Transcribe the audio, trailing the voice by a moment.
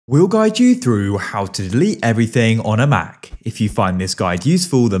We'll guide you through how to delete everything on a Mac. If you find this guide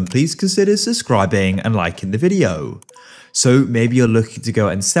useful, then please consider subscribing and liking the video. So maybe you're looking to go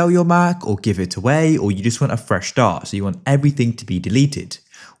and sell your Mac or give it away, or you just want a fresh start, so you want everything to be deleted.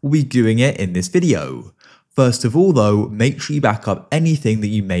 We'll be doing it in this video. First of all though, make sure you back up anything that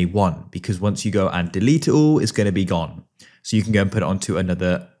you may want, because once you go and delete it all, it's going to be gone. So you can go and put it onto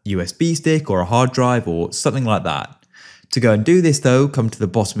another USB stick or a hard drive or something like that. To go and do this though, come to the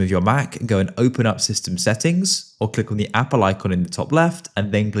bottom of your Mac and go and open up System Settings, or click on the Apple icon in the top left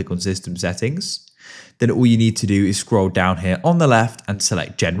and then click on System Settings. Then all you need to do is scroll down here on the left and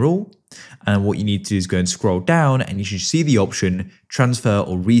select General. And what you need to do is go and scroll down and you should see the option Transfer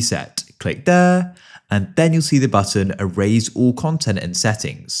or Reset. Click there and then you'll see the button Erase All Content and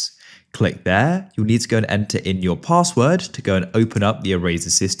Settings. Click there, you'll need to go and enter in your password to go and open up the Erase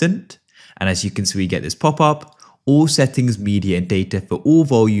Assistant. And as you can see, we get this pop-up. All settings, media and data for all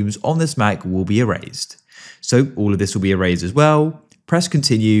volumes on this Mac will be erased. So all of this will be erased as well. Press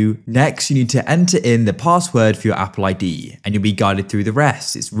continue. Next, you need to enter in the password for your Apple ID and you'll be guided through the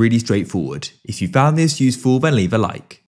rest. It's really straightforward. If you found this useful, then leave a like.